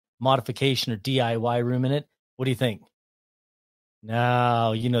modification or DIY room in it? What do you think?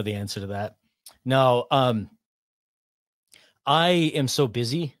 No, you know the answer to that. No, I am so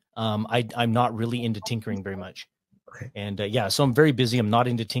busy. I'm not really into tinkering very much. Okay. And yeah, so I'm very busy. I'm not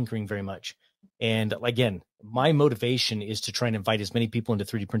into tinkering very much. And again, my motivation is to try and invite as many people into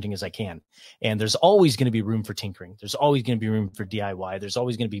 3D printing as I can. And there's always going to be room for tinkering. There's always going to be room for DIY. There's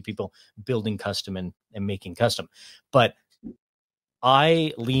always going to be people building custom and making custom. But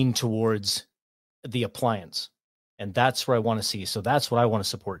I lean towards the appliance, and that's where I want to see. So that's what I want to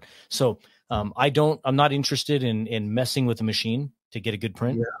support. So I'm not interested in messing with a machine to get a good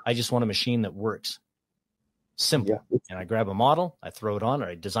print. Yeah. I just want a machine that works. Simple. Yeah. And I grab a model, I throw it on, or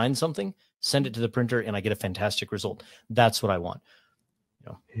I design something, send it to the printer, and I get a fantastic result. That's what I want.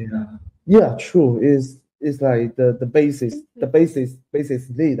 You know? Yeah, true. Is like the basis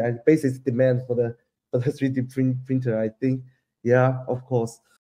need and basis demand for the 3D printer. I think, yeah, of course.